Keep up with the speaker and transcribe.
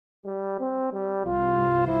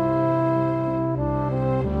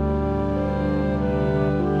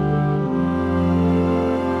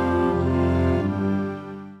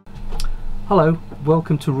Hello,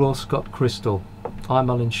 welcome to Royal Scot Crystal. I'm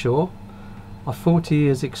Alan Shaw. I've 40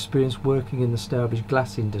 years experience working in the Stourbridge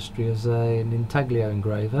glass industry as an intaglio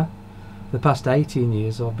engraver. For the past 18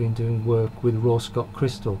 years I've been doing work with Royal Scot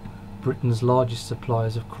Crystal, Britain's largest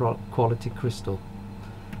suppliers of quality crystal.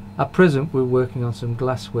 At present we're working on some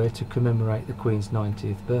glassware to commemorate the Queen's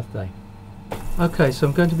 90th birthday. Okay, so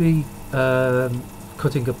I'm going to be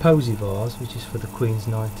cutting a posy vase which is for the Queen's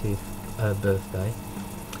 90th birthday.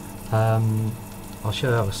 I'll show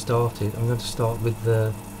you how I started. I'm going to start with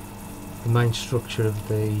the main structure of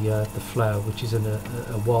the flower, which is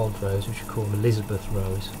a wild rose, which we call Elizabeth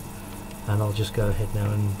rose, and I'll just go ahead now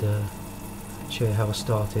and show you how I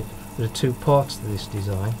started. There are two parts to this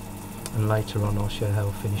design, and later on I'll show you how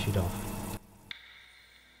I finish it off.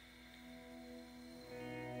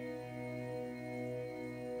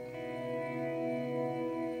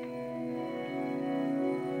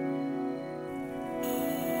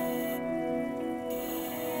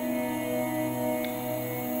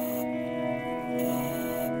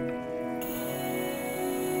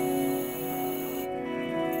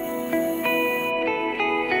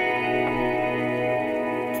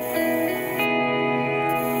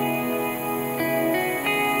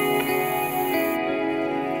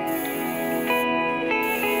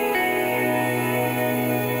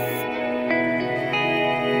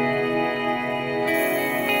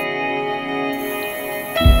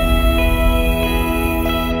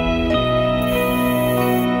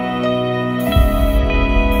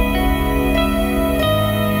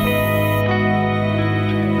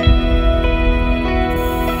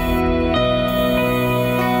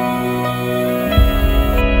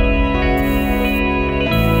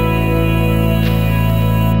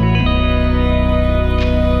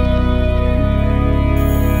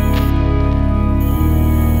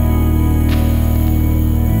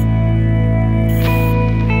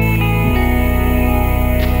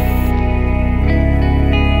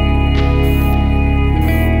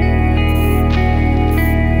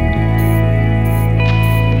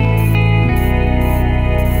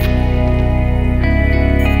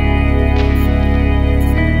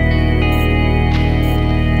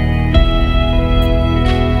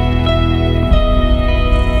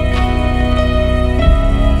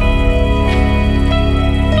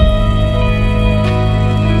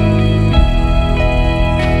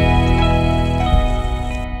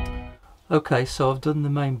 Okay, so I've done the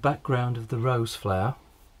main background of the rose flower.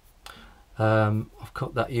 I've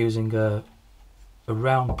cut that using a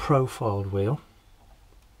round profiled wheel.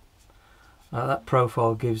 That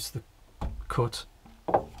profile gives the cut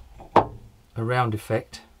a round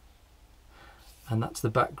effect, and that's the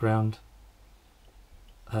background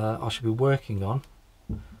I should be working on.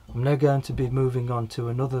 I'm now going to be moving on to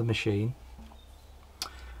another machine,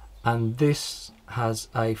 and this has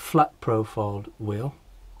a flat profiled wheel,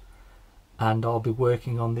 and I'll be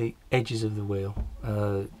working on the edges of the wheel.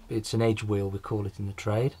 It's an edge wheel, we call it in the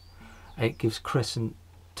trade. It gives crescent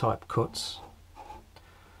type cuts.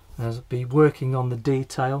 I'll be working on the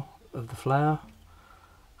detail of the flower,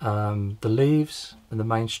 the leaves and the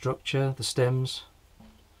main structure, the stems.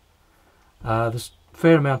 There's a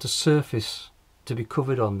fair amount of surface to be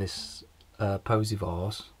covered on this posy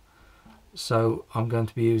vase, so I'm going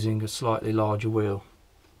to be using a slightly larger wheel.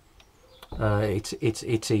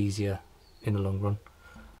 It's easier in the long run.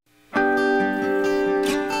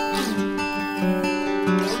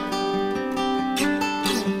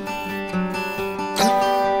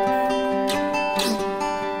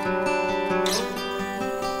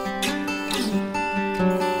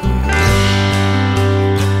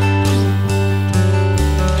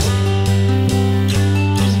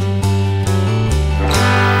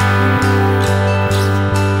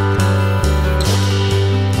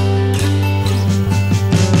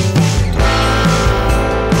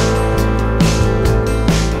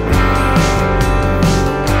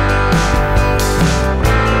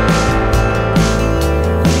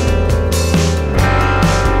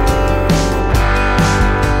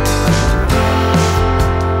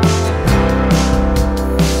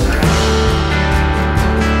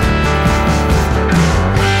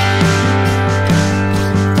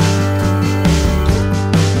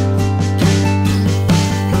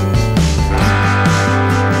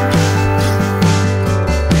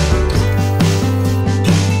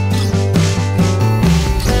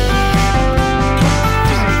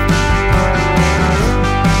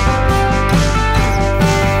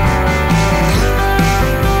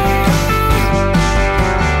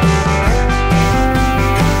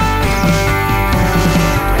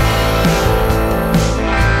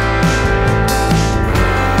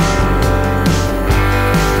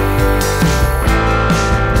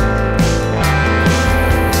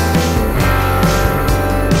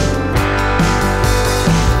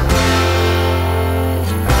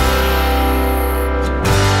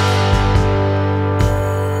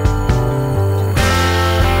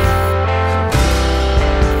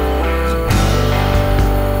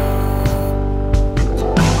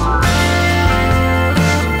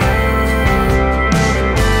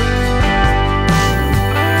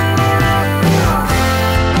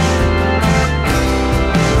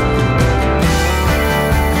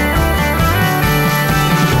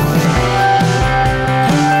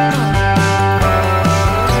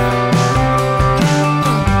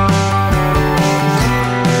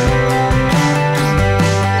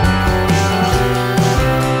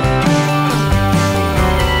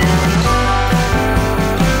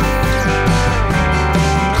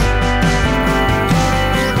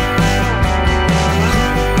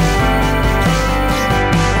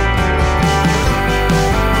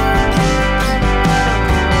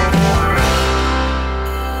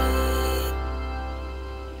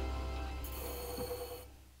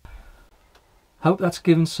 Hope that's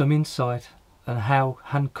given some insight on how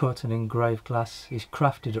hand cut and engraved glass is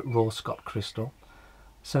crafted at Royal Scot Crystal.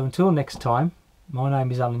 So until next time, my name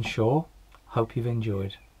is Alan Shaw. Hope you've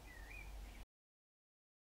enjoyed.